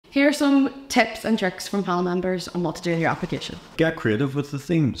Here are some tips and tricks from panel members on what to do in your application. Get creative with the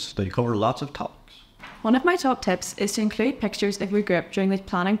themes. They cover lots of topics. One of my top tips is to include pictures of your group during the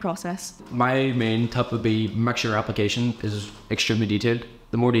planning process. My main tip would be make sure your application is extremely detailed.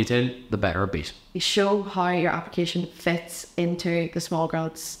 The more detailed, the better it be. Show how your application fits into the small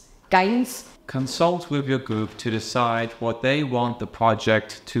grants guidance. Consult with your group to decide what they want the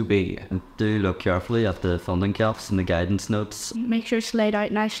project to be. And do look carefully at the funding caps and the guidance notes. Make sure it's laid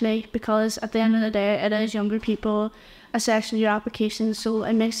out nicely, because at the end of the day it is younger people assessing your application, so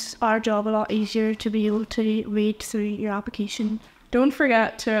it makes our job a lot easier to be able to read through your application. Don't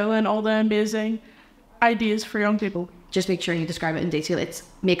forget to fill in all the amazing ideas for young people. Just make sure you describe it in detail. It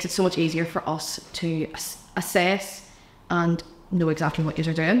makes it so much easier for us to assess and know exactly what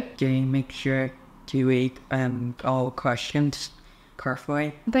you're doing. Make sure to read all questions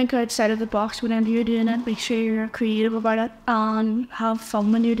carefully. Think outside of the box whenever you're doing it. Make sure you're creative about it and have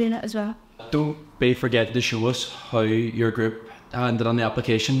fun when you're doing it as well. Don't be forgetting to show us how your group handled on the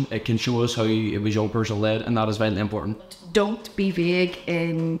application. It can show us how it was young person led, and that is vitally important. Don't be vague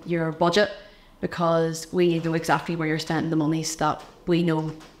in your budget, because we know exactly where you're spending the money, so that we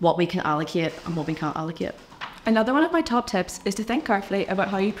know what we can allocate and what we can't allocate. Another one of my top tips is to think carefully about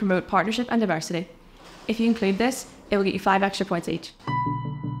how you promote partnership and diversity. If you include this, it will get you 5 extra points each.